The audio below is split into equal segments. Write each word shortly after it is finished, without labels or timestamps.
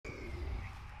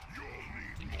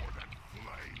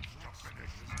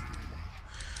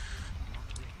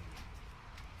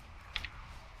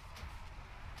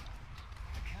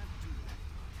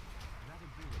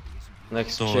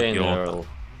Next So chain Toyota. Earl.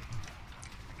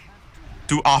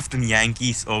 Too often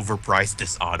Yankees overprice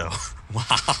this auto.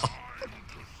 Wow.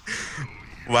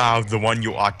 Wow, the one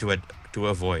you ought to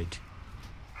avoid.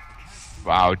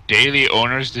 Wow, daily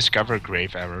owners discover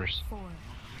grave errors.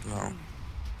 Wow.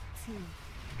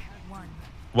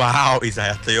 Wow, is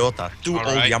a Toyota. Two All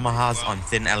old right, Yamahas well. on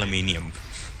thin aluminium.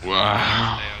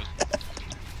 Wow.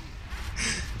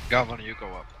 Governor, you go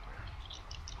up.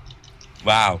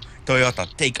 Wow, Toyota,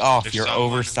 take off There's your someone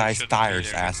who oversized shouldn't be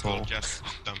tires, here, but we'll asshole. just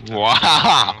dump them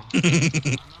Wow.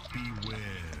 now.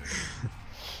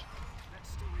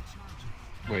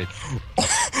 Wait.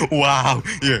 Wow,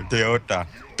 here, Toyota.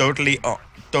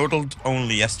 Totaled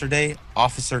only yesterday,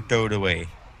 officer towed away.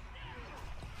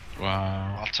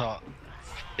 Wow. Alltså,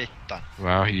 fittan.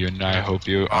 Wow, Hyundai, hope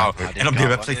you... Wow, Ja, en op die kan website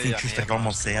wel vind ik niet juist dat ik aan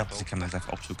allemaal helemaal zei, dus stoppen. ik kan dat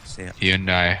even opzoeken. Zei.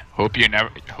 Hyundai,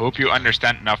 hope you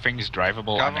understand nothing is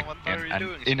drivable Governor, what are you and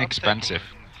doing? Stop inexpensive.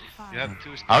 You have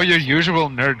two steps. How your usual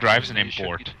nerd drives an You should-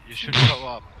 import. You should go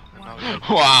up. And now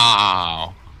you-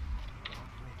 Wow.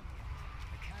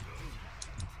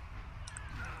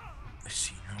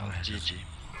 GG.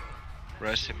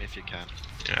 Rest him if you can.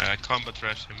 Yeah, combat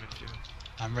rush him if you.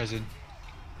 I'm resin.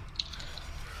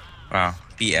 Wow,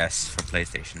 PS for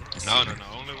PlayStation. No,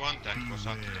 only one tank was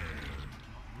up.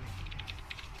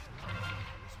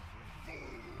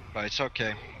 But it's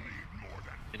okay.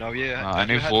 You know, yeah. Een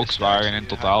nieuw Volkswagen in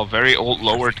totaal. Very old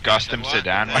lowered custom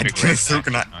sedan with a Ik great zoek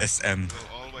naar engine. SM.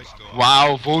 We'll always go up.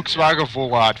 Wow, Volkswagen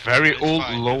Volart. Very It's old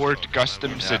fine, lowered it's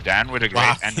custom okay. sedan with a Wow,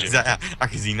 great engine.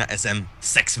 gezien naar SM,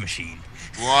 sex machine.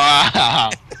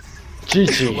 Wow.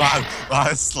 GG.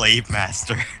 Wow, slave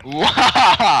master.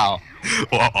 Wow.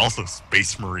 Well, also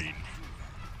Space Marine.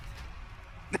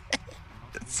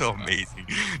 That's so amazing.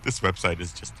 This website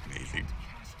is just amazing.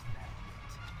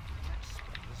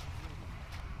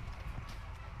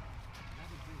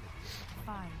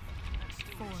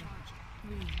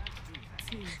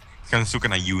 Ik ga zoeken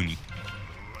naar Uni.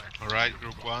 Alright,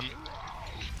 group 1.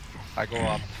 I go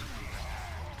up.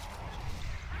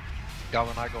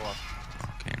 Governor, I go up.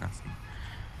 Okay, nothing.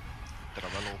 Did I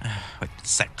well up? Wait,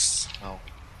 sex. No.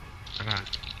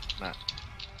 Alright. Nah.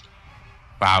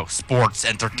 Wow, sports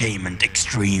entertainment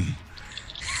extreme.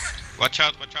 Watch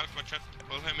out, watch out, watch out.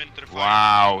 Pull him into the fire.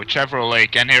 Wow,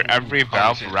 Chevrolet can hear every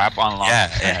valve wrap online.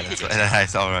 Yeah, that's what I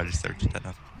already searched that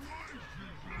up.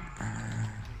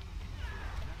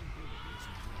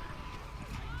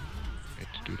 Wait,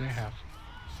 do they have?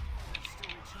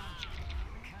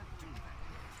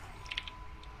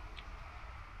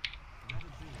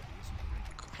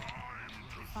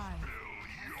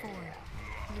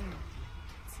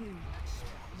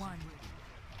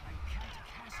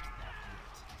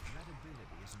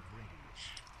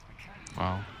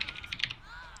 Wow.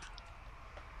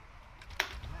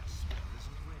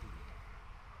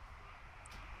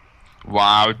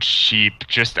 Wow, cheap.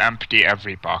 Just empty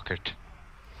every pocket.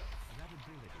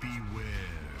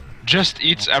 Just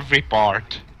eats every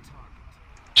part.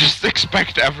 Just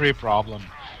expect every problem.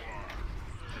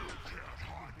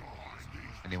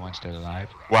 Anyone still alive?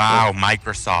 Wow,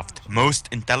 Microsoft. Most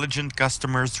intelligent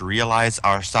customers realize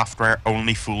our software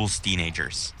only fools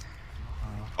teenagers.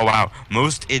 Oh wow,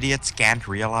 most idiots can't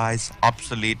realize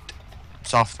obsolete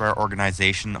software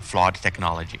organization flawed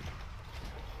technology.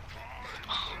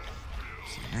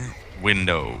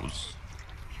 Windows.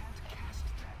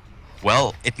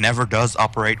 Well, it never does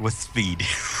operate with speed.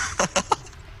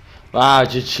 Wow,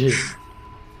 GG.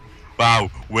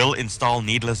 Wow, will install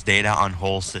needless data on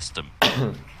whole system.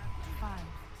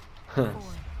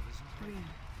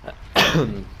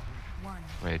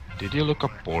 Wait, did you look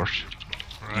up Porsche?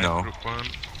 Alright, No. group 1.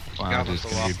 Wow, this go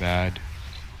is gonna be up. bad.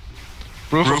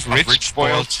 Proof Proof of rich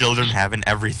spoiled children having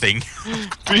everything.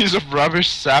 piece of rubbish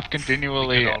sap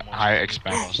continually high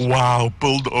expense. Wow,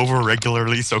 pulled over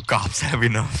regularly so cops have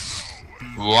enough.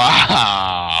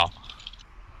 Wow.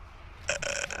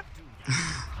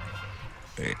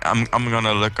 Wait, I'm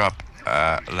gonna look up Use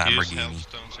Lamborghini. health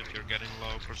stones if you're getting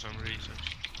low for some reason.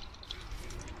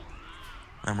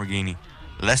 Lamborghini.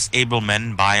 Less able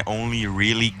men buy only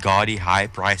really gaudy,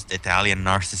 high-priced Italian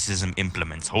narcissism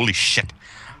implements. Holy shit.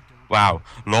 Wauw.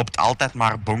 Loopt altijd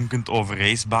maar bonkend over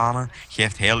racebanen.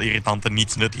 Geeft heel irritante,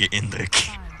 nietsnuttige indruk.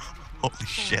 Holy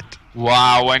shit.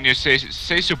 Wow, when you say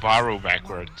Subaru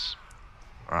backwards.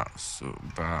 Ah,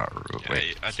 Subaru. Yeah,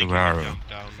 Wait, I think you can Subaru. jump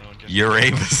down now. Just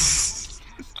Uranus.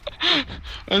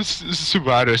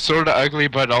 Subaru, sorta ugly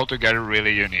but altogether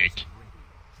really unique.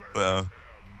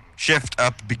 Shift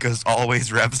up because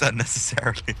always revs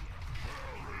unnecessarily.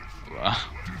 Wow.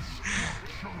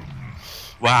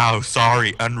 Wow,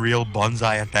 sorry. Unreal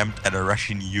bonsai attempt at a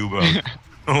Russian U-boat.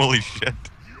 Holy shit.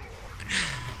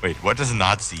 Wait, what does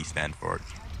Nazi stand for?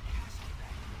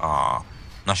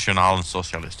 Nationaal en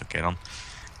Socialist, oké dan.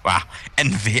 Wauw,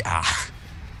 NVA.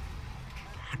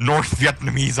 North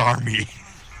Vietnamese Army.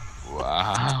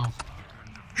 Wow.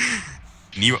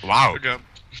 Wauw. Good job.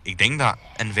 Ik denk dat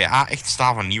NVA echt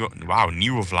staat voor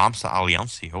Nieuwe Vlaamse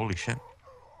Alliantie. Holy shit.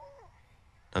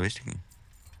 Dat wist ik niet.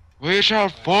 We shall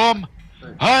form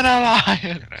an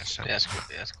alliance. Resa.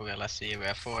 Jag skulle vilja se vad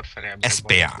jag får för jag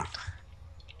SPA.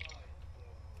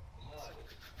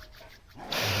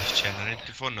 Jag känner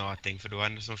inte för någonting för du är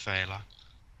ändå som failar.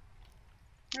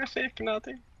 Jag fick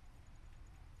någonting.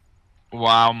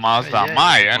 Wow, Mazda. Yeah,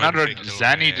 My, yeah. another One victory,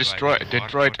 Zanny like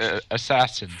Detroit Warhorse.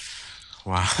 assassin.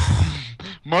 Wow.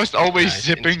 Most always Nice,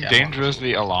 zipping yeah.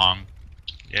 dangerously along.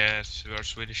 Yes, we are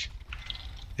Swedish.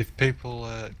 If people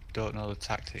don't know the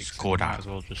tactics, then you Skoda. might as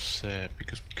well just say it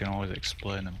because we can always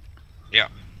explain them. Yeah.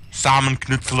 Samen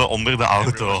knutselen onder de auto.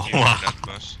 Everyone knew Wow. that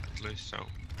was at least so.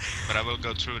 But I will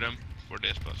go through them for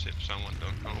this boss if someone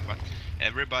don't know. But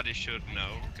everybody should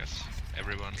know because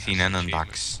everyone has CNN and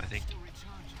achievements, Dax. I think.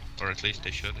 Or at least they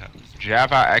should have.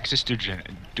 Java access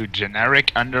to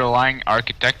generic underlying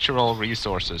architectural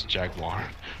resources, Jaguar.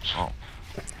 Oh.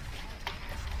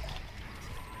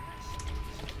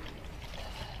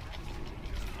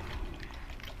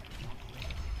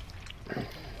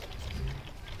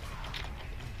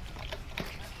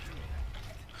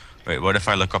 Wait, what if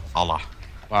I look up Allah?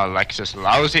 Wow, Lexus,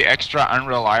 lousy, extra,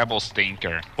 unreliable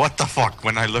stinker. What the fuck?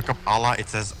 When I look up Allah, it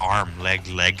says arm,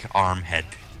 leg, arm, head.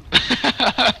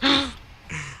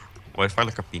 What if I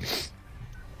look up penis?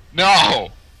 No!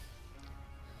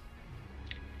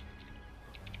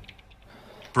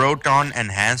 Proton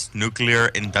enhanced nuclear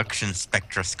induction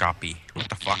spectroscopy. What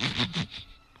the fuck?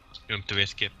 Jonte vi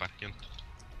skippar. Jonte.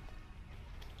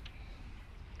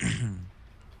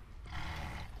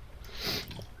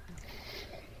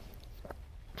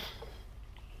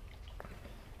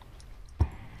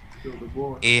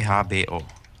 EHBO.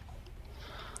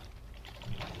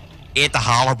 Eten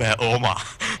halen bij oma.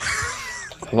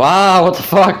 Wow, what the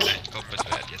fuck? Hoppas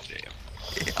vädjet det.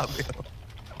 EHBO.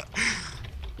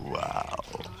 Wow.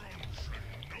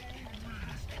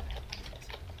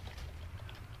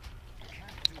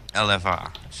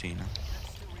 LFA, zie je.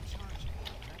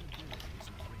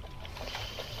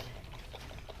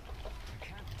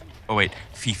 Oh wait,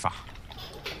 FIFA.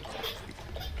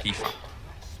 FIFA.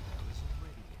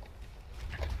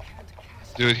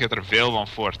 Dude, gaat er veel van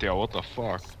voort, ja, what the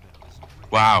fuck.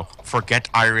 Wow, forget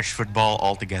Irish football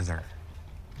altogether.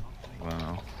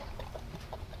 Wow.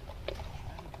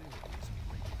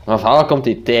 Maar van komt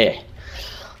die thee?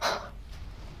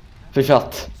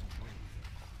 Vergat.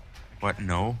 What?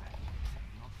 No.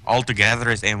 Altogether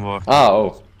is één woord. Ah,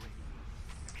 oh.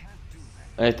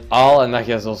 Het al en dat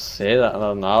je zo zei dat en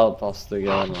daarna pas te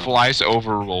gaan. Flies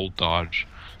over roll dodge.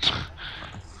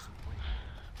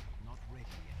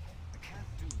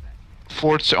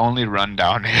 Forts only run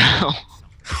downhill.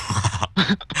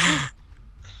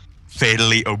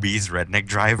 Fatally obese redneck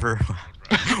driver.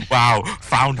 Wow,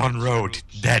 found on road,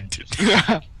 dead.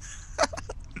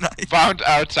 Nice. Found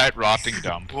outside rotting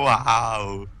dump.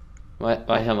 Wow.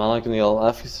 Maar ja man, ik kan niet al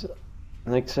even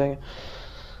niks zeggen.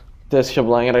 Het is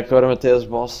belangrijk worden met deze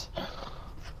boss.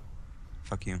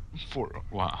 Fuck you.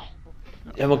 Wow.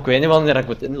 Ja, maar ik weet niet wanneer ik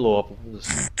moet inlopen.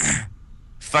 Dus.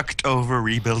 Fucked over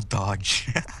rebuild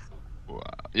dodge. Wow.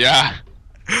 Yeah.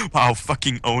 Wow,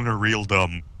 fucking own a real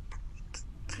dump.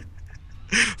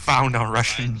 Found on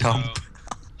Russian Right, dump.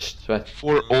 Sst, zwijg.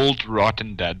 For old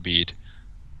rotten deadbeat.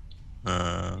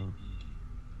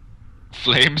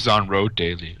 Flames on road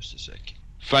daily. Just a sec.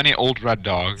 Funny old red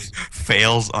dogs.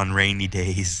 Fails on rainy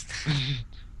days.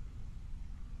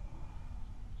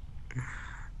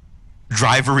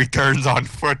 Driver returns on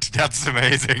foot. That's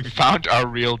amazing. Found our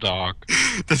real dog.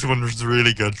 This one was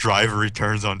really good. Driver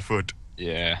returns on foot.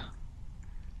 Yeah.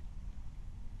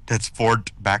 That's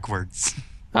Ford backwards.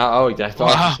 Ah, oh, ik dacht Wow.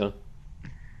 al zo.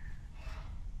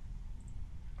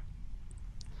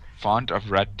 Font of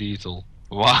red diesel.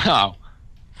 Wow.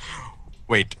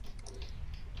 Wait.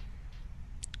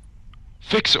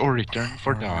 Fix or return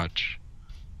for dodge.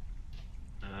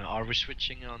 Are we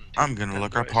switching on? I'm gonna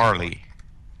look up Nintendo? Harley.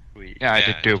 Yeah, I Yeah,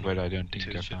 did too, but I don't think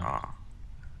two I should- found. Ah.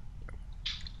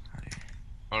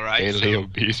 Alright, Daily so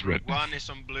obese red. group 1 is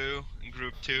on blue, and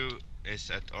group 2 is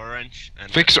at orange,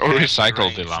 and Fix then or cast recycle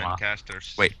range dilemma. and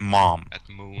casters Wait, mom. at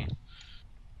moon.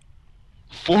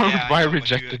 Formed Yeah, I by know, but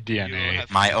rejected you DNA. have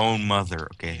My to- own mother.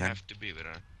 Okay You then. have to be with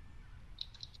her.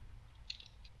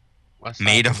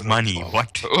 Made of money.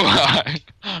 What? What?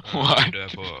 What? Du är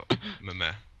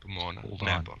på månen. Hold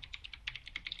Nej, on.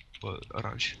 på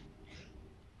orange.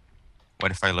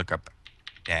 What if I look up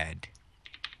Dead.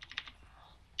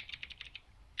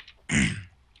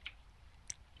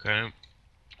 Okay.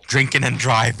 Drinking and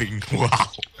driving.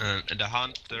 Wow. And the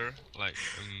hunter, like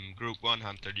group 1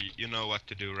 hunter, you know what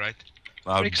to do, right?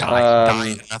 Wow, Makes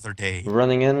die another day.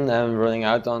 Running in and running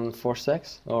out on 4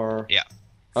 stacks, or? Yeah.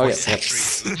 Okay, For yep.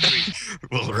 Three.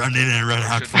 We'll run in and run Or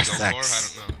out should we for go 4? I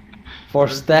sex. don't know. 4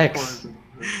 stacks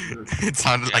It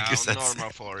sounded Yeah, like you on said normal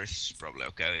 4 is probably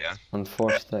okay, yeah. on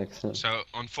 4 stacks. Yeah. So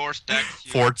on 4 stacks,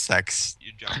 Fort sex.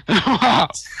 you jump. Wow.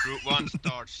 Group 1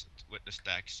 starts with the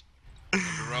stacks. And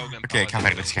the rogue and Oké, ik ga paladin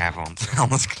verder will- schrijven, want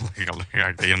anders ga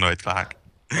ik hier nooit klaar.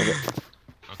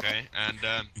 Okay, and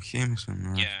Chemische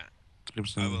yeah,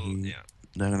 I will, yeah.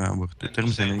 daarna wordt de And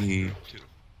thermische same with energie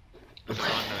group 2.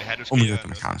 Noi häduskin omgezet naar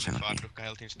mechanische med energie. farbrukka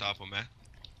hela tiden stapar med.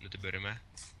 Nu till börja med.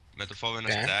 Men då får vi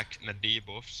Okej. en stack med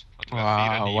debuffs. Att vi har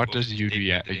 4 Wow, what debuffs does till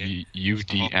det.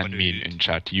 UDN mean in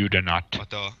chat? You do not. Och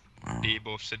då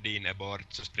debuffsen din är bort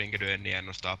så springer du in igen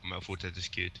och stapar med och fortsätter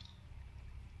skjut.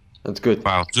 That's good.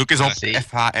 Wauw, zoek eens op Zie.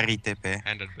 FHRITP.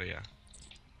 En dat börjar.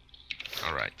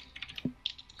 Alright.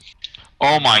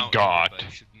 Oh my Now god.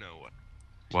 everybody should know what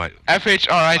to What? do.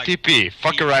 FHRITP.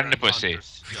 Fuck Keeper around the and pussy.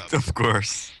 hunter's job. Of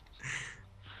course.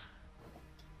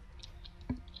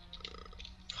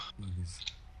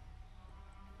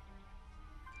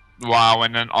 Wow,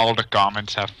 and then all the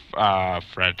comments have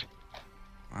Fred.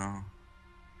 Wow.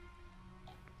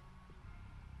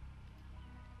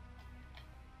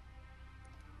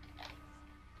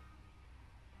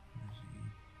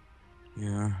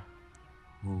 Ja.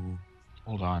 Oh.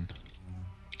 Hold on.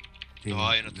 Du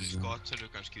har ju något skott så du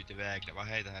kan skjuta iväg det. Vad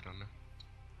heter det nu?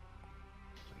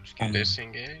 Du skjuter-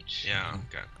 Disengage. Ja,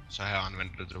 okej. Så här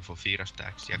använder du då för 4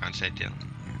 stacks. Jag kan säga till.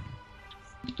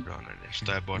 Bra, när det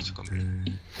står jag bort så kommer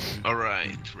det.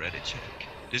 Alright, ready check.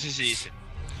 This is easy.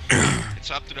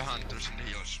 It's up to the hunters and the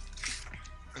healers.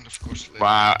 And of course,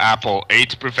 Wow, Apple.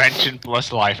 AIDS prevention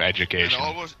plus life and education.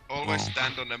 always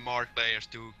stand on the marked layers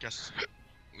too, because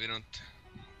we don't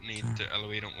need to,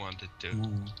 we don't want it to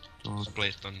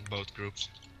split on both groups.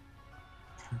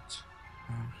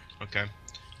 Okay.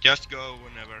 Just go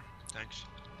whenever. Thanks.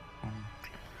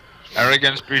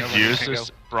 Arrogance Yeah, when you can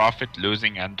produces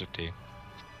profit-losing entity.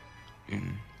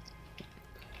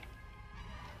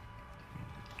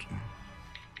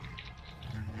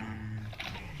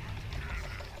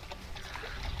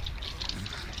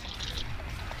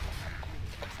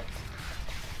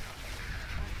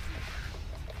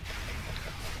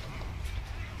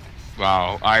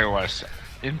 Wow, iOS.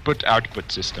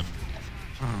 Input-output system.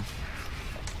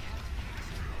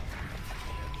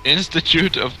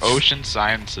 Institute of Ocean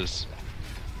Sciences.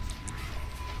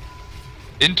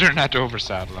 Internet over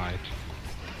satellite.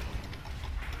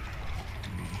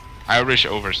 Irish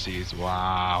overseas,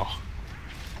 wow.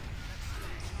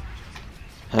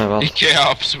 Wat?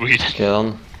 IKEA of Sweden. Oké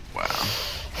dan. Wow.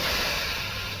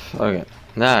 Oké,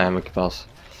 nou heb ik pas.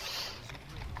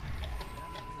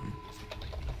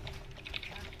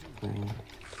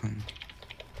 Boven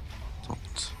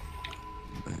tot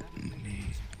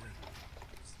beneden.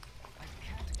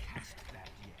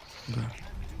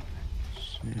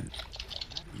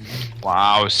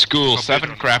 Wow, school,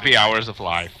 7 crappy hours of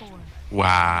life.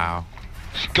 Wow.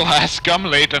 Class, come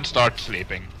late and start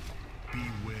sleeping.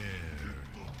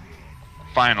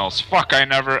 Finals, fuck, I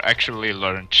never actually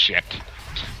learned shit.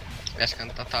 Pitäisikö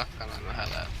antaa takkana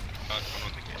vähällä?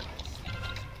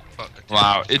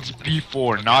 Wow, it's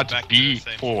B4, not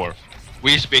B4.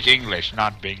 We speak English,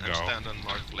 not And bingo. stand on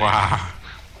marked layers. Wow.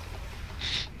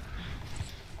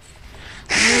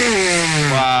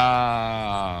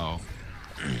 Wow.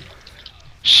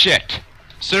 Shit.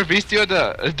 Sir, visste ju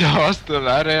det måste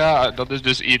lära er, dat is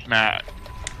dus iets met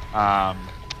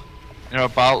in een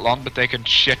bepaald land betekent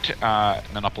shit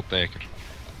een apotheker.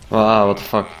 Wow, what the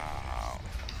fuck.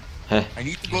 I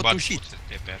need to go to shit.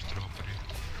 Det är bättre att hoppa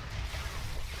ut.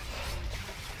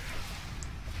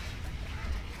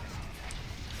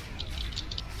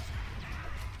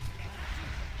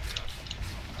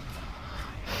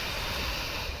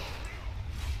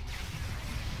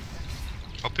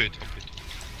 Hopp ut, hopp ut.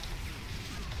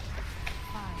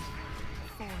 5,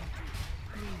 4,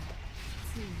 3,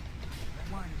 2,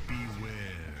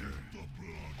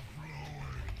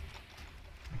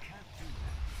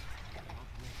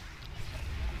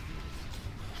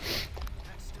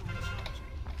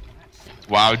 1.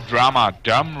 Wow, drama.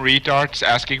 Dumb retards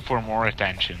asking for more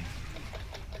attention.